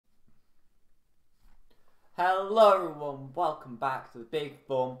Hello everyone, welcome back to the Big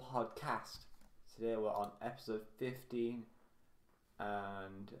Fun Podcast. Today we're on episode 15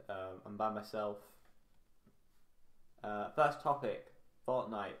 and I'm by myself. First topic,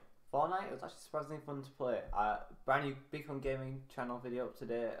 Fortnite. Fortnite was actually surprisingly fun to play. Brand new Big Fun Gaming channel video up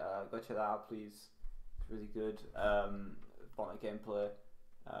today. Go check that out please. It's really good. Fortnite gameplay.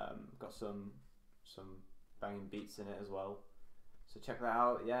 Got some banging beats in it as well. So check that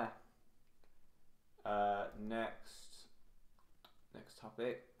out, yeah. Next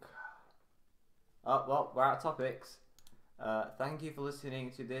topic. Oh, well, we're out of topics. Thank you for listening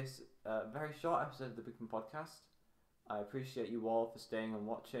to this very short episode of the BigFunPodcast. Podcast. I appreciate you all for staying and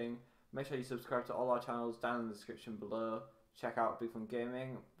watching. Make sure you subscribe to all our channels down in the description below. Check out Big Fun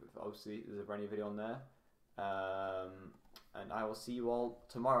Gaming. Obviously, there's a brand new video on there. And I will see you all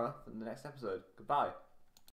tomorrow for the next episode. Goodbye.